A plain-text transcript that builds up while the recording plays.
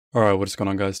Alright, what is going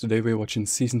on, guys? Today we're watching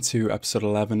Season 2, Episode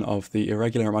 11 of the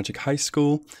Irregular Magic High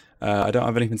School. I don't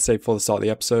have anything to say before the start of the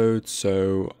episode,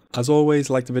 so as always,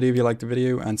 like the video if you like the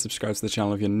video, and subscribe to the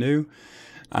channel if you're new.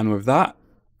 And with that,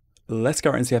 let's get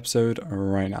right into the episode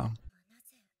right now.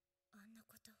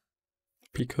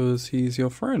 Because he's your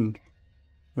friend.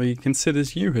 Well, he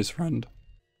considers you his friend.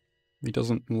 He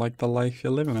doesn't like the life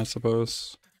you're living, I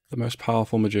suppose. The most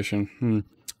powerful magician.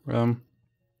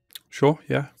 Sure,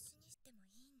 yeah.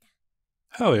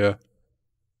 Hell yeah.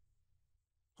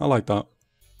 I like that.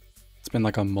 It's been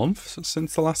like a month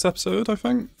since the last episode, I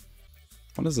think.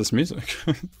 What is this music?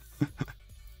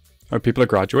 Oh, people are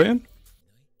graduating?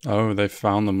 Oh, they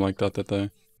found them like that, did they?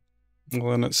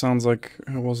 Well, then it sounds like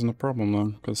it wasn't a problem then,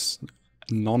 because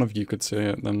none of you could see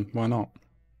it, then why not?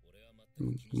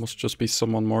 Must just be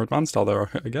someone more advanced out there,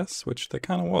 I guess, which there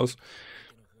kind of was.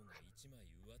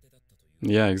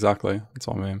 Yeah, exactly. That's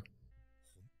what I mean.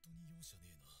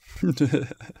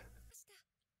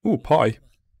 Ooh, pie.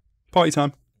 Party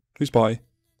time. Who's pie?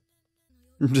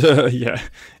 Yeah,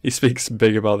 he speaks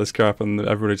big about this crap and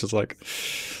everybody's just like,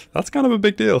 that's kind of a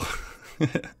big deal.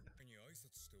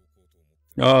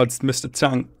 Oh, it's Mr.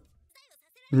 Tank.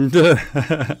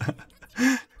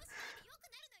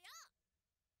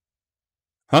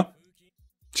 Huh?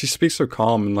 She speaks so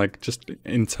calm and like just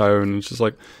in tone and just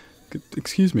like,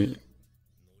 excuse me.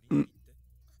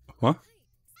 What?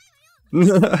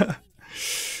 Another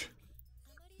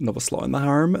slot in the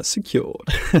harem secured.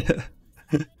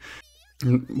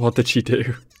 What did she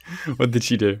do? What did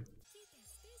she do?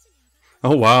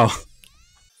 Oh wow.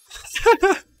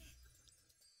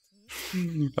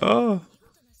 Oh.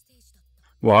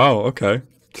 Wow, okay.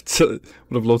 Would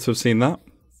have loved to have seen that.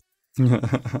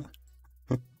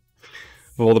 Of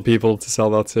all the people to sell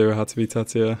that to, it had to be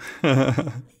Tatia.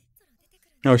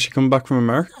 Oh, is she coming back from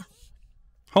America?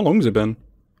 How long's it been?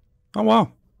 Oh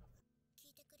wow.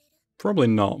 Probably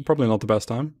not. Probably not the best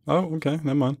time. Oh, okay,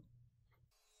 never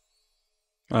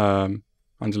mind.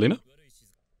 Angelina? Is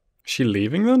she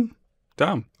leaving then?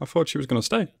 Damn, I thought she was gonna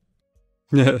stay.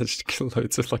 Yeah, just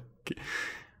loads of like...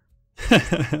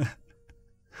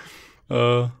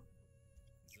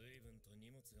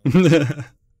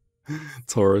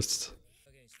 Tourists.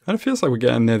 And it feels like we're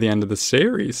getting near the end of the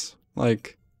series.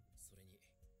 Like...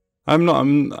 I'm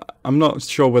not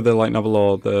sure where the light novel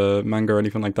or the manga or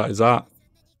anything like that is at.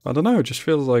 I don't know, it just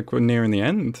feels like we're nearing the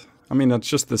end. I mean, that's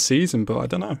just the season, but I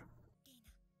don't know.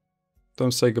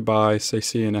 Don't say goodbye, say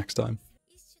see you next time.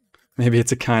 Maybe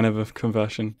it's a kind of a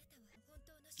confession.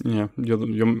 Yeah,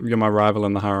 you're my rival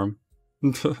in the harem.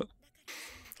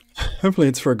 Hopefully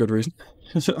it's for a good reason.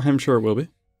 I'm sure it will be.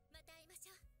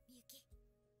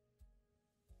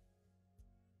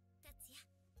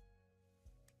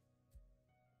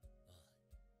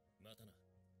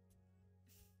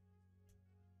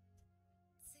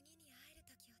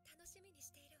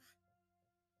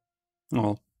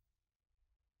 Oh.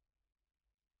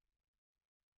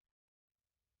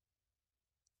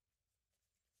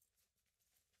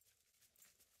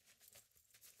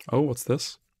 Oh, what's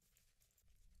this?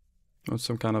 Oh,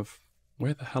 some kind of...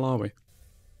 Where the hell are we?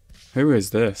 Who is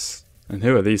this? And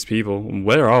who are these people? And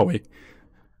where are we?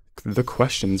 The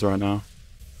questions right now.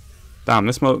 Damn,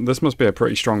 this must be a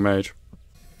pretty strong mage.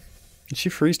 Did she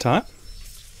freeze time?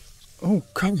 Oh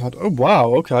god, oh wow,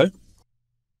 okay. Is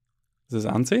this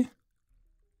Auntie?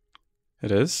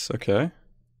 It is, okay.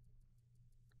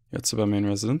 Yotsuba main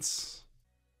residence.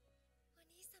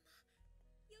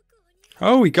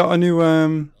 Oh, we got a new,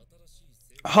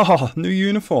 new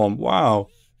uniform, wow.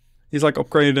 He's like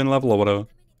upgraded in level or whatever.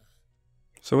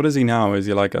 So what is he now? Is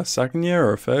he like a second year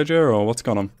or a third year or what's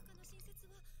going on?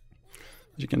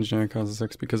 Magic engineering causes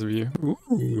 6 because of you.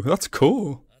 Ooh, that's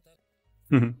cool.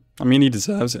 I mean, he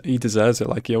deserves it. He deserves it.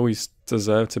 Like, he always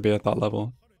deserved to be at that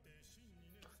level.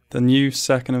 The new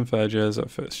second and third years are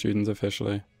students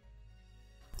officially.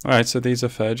 Alright, so these are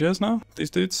third years now? These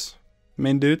dudes?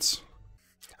 Main dudes?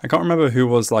 I can't remember who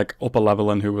was like upper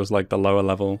level and who was like the lower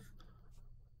level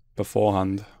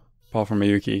beforehand. Apart from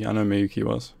Miyuki. I know Miyuki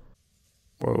was.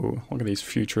 Whoa, look at these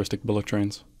futuristic bullet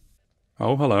trains.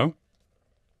 Oh, hello.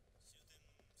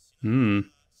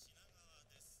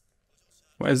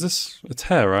 What is this? It's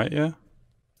hair, right? Yeah?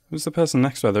 Who's the person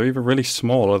next to her? They're either really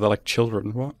small or they're like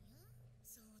children. What?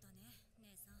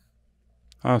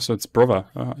 Oh, so it's brother.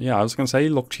 Yeah, I was gonna say he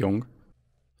looked young.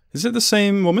 Is it the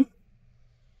same woman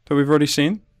that we've already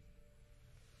seen?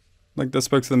 Like that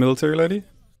spoke to the military lady?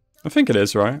 I think it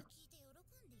is, right?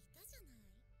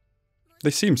 They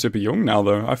seem super young now,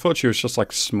 though. I thought she was just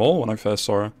like small when I first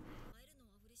saw her.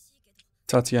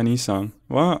 Tatiana-san.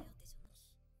 What?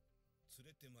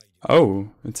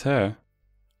 Oh, it's her.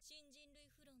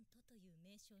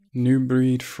 New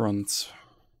breed front.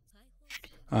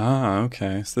 Ah,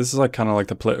 okay. So this is like kind of like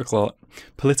the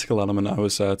political element I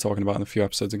was talking about in a few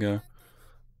episodes ago.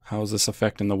 How is this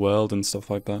affecting the world and stuff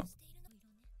like that?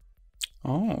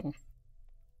 Oh,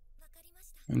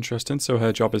 interesting. So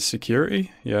her job is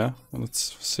security? Yeah. Well,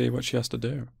 let's see what she has to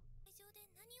do.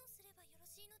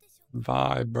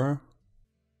 Vibe, bro.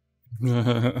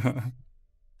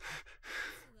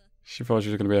 She thought she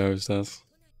was going to be a hostess.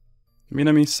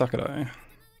 Minami Sakurai.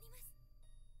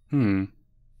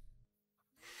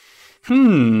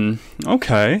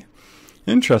 Okay.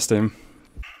 Interesting.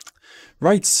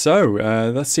 Right, so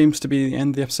that seems to be the end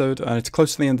of the episode. It's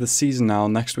close to the end of the season now.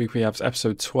 Next week we have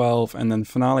episode 12, and then the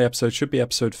finale episode should be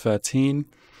episode 13,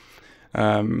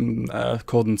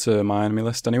 according to my anime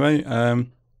list anyway.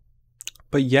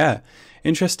 But yeah,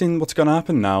 interesting what's going to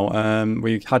happen now.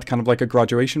 We had kind of like a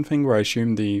graduation thing where I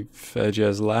assumed the third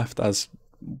years left as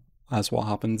what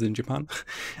happens in Japan.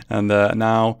 And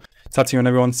now Tatsuya and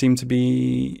everyone seem to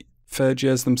be third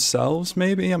years themselves,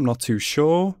 maybe? I'm not too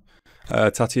sure.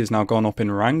 Tati has now gone up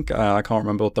in rank. I can't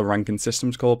remember what the ranking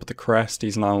system's called, but the crest,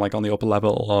 he's now like on the upper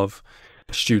level of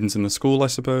students in the school, I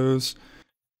suppose.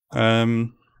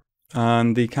 And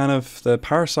the kind of the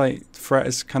parasite threat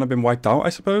has kind of been wiped out, I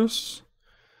suppose.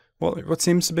 What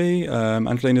seems to be.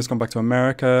 Angelina's gone back to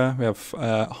America. We have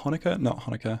Honoka, not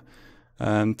Honoka.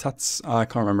 I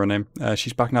can't remember her name.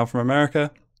 She's back now from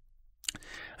America.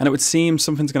 And it would seem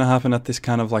something's going to happen at this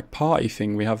kind of like party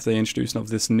thing. We have the introduction of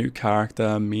this new character,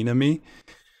 Minami.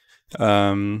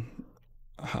 I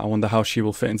wonder how she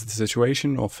will fit into the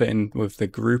situation or fit in with the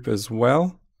group as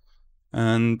well.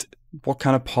 And what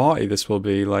kind of party this will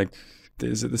be. Like,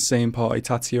 is it the same party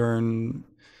Tatsuya and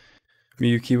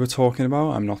Miyuki were talking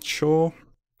about? I'm not sure.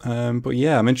 But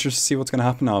yeah, I'm interested to see what's going to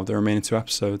happen now of the remaining 2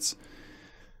 episodes.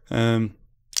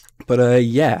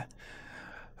 Yeah.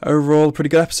 Overall, a pretty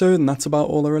good episode, and that's about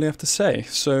all I really have to say.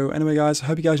 So anyway, guys, I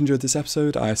hope you guys enjoyed this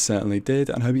episode. I certainly did,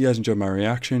 and I hope you guys enjoyed my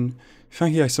reaction.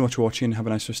 Thank you guys so much for watching. Have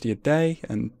a nice rest of your day,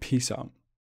 and peace out.